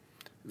får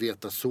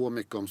veta så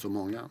mycket om så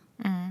många.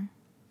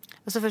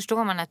 Och så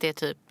förstår man att det är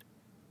typ...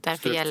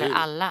 Därför gäller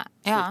alla.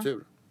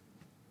 Struktur.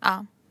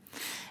 Ja.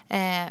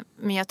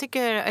 Men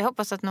jag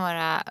hoppas att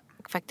några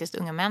faktiskt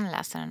unga män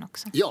läser den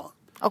också. Ja.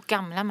 Och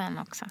gamla män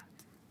också.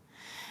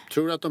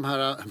 Tror du att de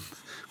här...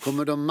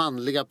 Kommer de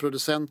manliga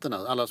producenterna,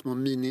 alla små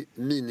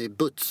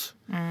mini-butts,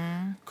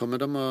 kommer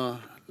de att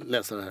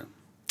läsa det här?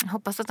 Jag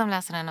hoppas att de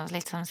läser den av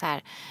liksom så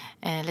här,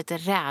 lite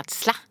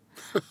rädsla.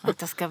 Att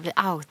de ska bli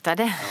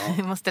outade.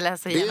 Vi måste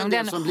läsa igenom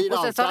den. Som blir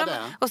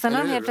outade. Och sen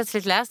har de helt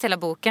plötsligt läst hela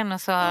boken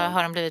och så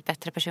har de blivit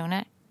bättre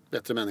personer.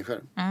 Bättre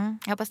människor.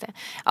 Jag hoppas det.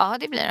 Ja,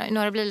 det blir de.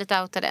 Några blir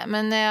lite outade.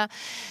 Men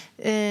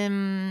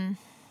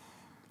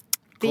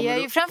det är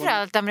ju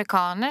framförallt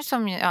amerikaner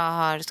som jag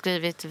har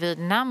skrivit vid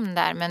namn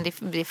där. Men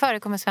det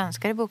förekommer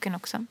svenskar i boken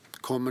också.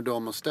 Kommer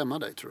de att stämma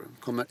dig, tror du?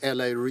 Kommer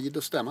L.A. Reid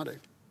att stämma dig?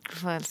 Vi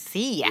får väl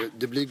se.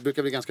 Det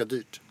brukar bli ganska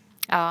dyrt.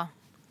 Ja.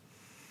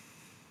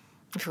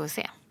 Vi får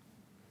se.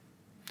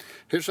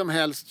 Hur som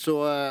helst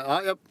så...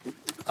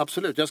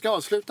 absolut. Jag ska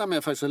avsluta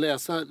med faktiskt att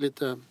läsa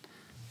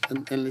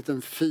en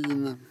liten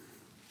fin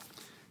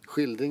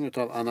skildring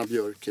av Anna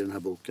Björk i den här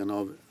boken.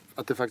 Av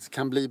att det faktiskt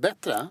kan bli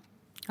bättre.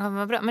 Ja,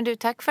 vad bra. Men du,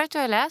 tack för att du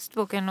har läst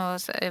boken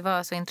och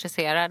var så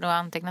intresserad och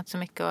antecknat så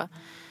mycket.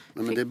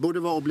 Men det borde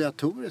vara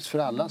obligatoriskt för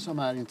alla som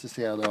är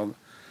intresserade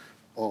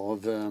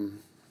av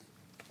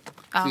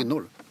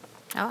kvinnor.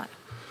 Ja.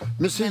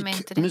 Vem är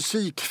inte det?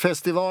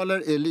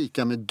 Musikfestivaler är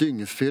lika med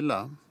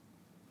dyngfylla.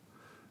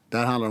 Det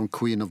här handlar om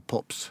Queen of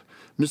Pops.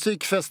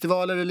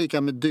 Musikfestivaler är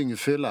lika med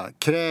dyngfylla.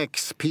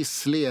 Kräks,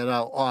 piss,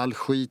 lera och all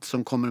skit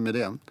som kommer med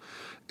det.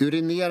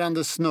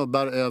 Urinerande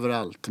snubbar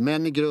överallt.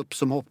 Män i grupp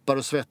som hoppar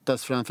och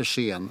svettas framför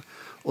scen.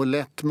 Och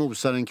lätt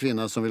mosar en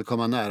kvinna som vill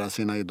komma nära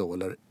sina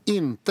idoler.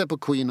 Inte på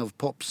Queen of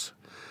Pops.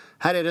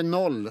 Här är det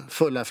 0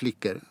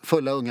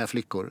 fulla unga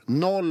flickor.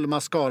 0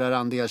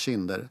 mascararandiga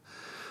kinder.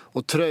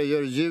 Och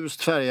tröjor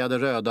ljust färgade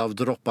röda av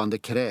droppande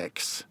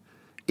kräks.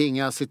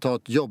 Inga,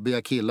 citat,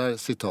 jobbiga killar,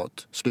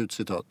 citat,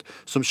 slutcitat,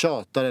 som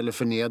tjatar eller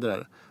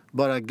förnedrar.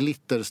 Bara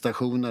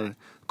glitterstationer,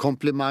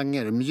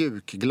 komplimanger,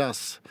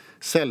 mjukglass,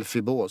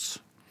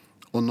 selfiebås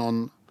och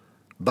någon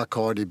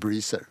Bacardi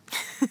Breezer.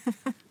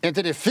 Är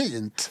inte det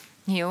fint?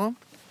 Jo.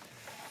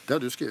 Det har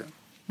du skrivit.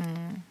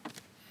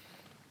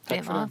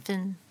 Det var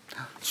fint.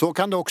 Så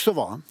kan det också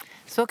vara.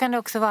 Så kan det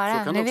också vara.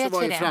 Så kan det också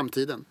vara i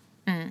framtiden.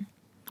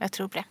 Jag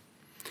tror på det.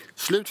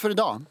 Slut för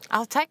idag.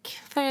 Ja,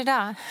 tack för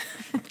idag.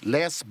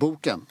 Läs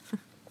boken.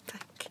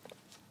 Tack.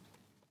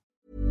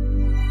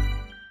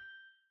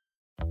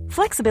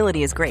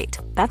 Flexibility is great.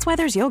 That's why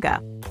there's yoga.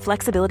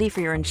 Flexibility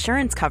for your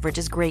insurance coverage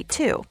is great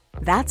too.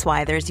 That's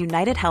why there's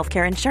United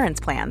Healthcare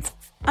Insurance Plans.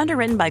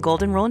 Underwritten by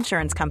Golden Rule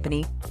Insurance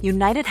Company,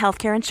 United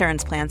Healthcare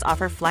Insurance Plans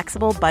offer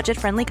flexible,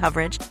 budget-friendly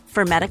coverage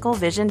for medical,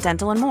 vision,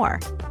 dental, and more.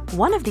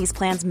 One of these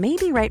plans may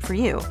be right for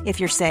you if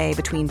you're, say,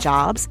 between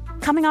jobs,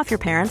 coming off your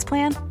parents'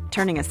 plan,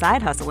 turning a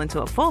side hustle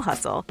into a full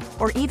hustle,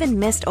 or even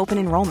missed open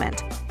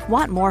enrollment.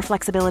 Want more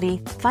flexibility?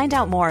 Find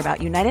out more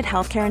about United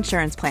Healthcare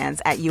Insurance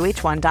Plans at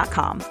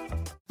uh1.com.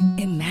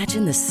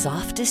 Imagine the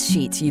softest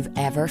sheets you've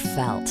ever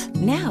felt.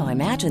 Now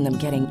imagine them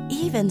getting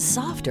even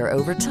softer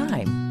over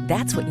time.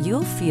 That's what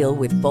you'll feel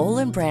with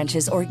Boll &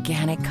 Branch's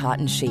organic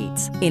cotton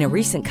sheets. In a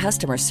recent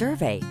customer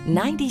survey,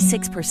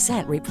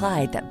 96%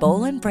 replied that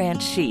Boll &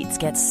 Branch sheets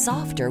get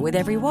softer with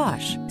every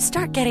wash.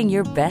 Start getting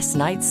your best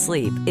night's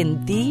sleep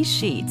in these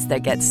sheets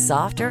that get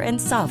softer and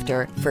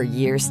softer for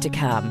years to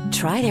come.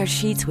 Try their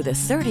sheets with a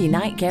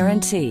 30-night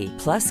guarantee.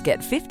 Plus, get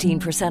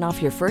 15%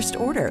 off your first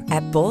order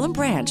at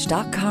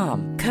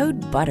bollandbranch.com.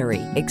 Code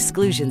BUTTERY.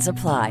 Exclusions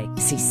apply.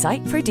 See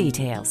site for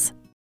details.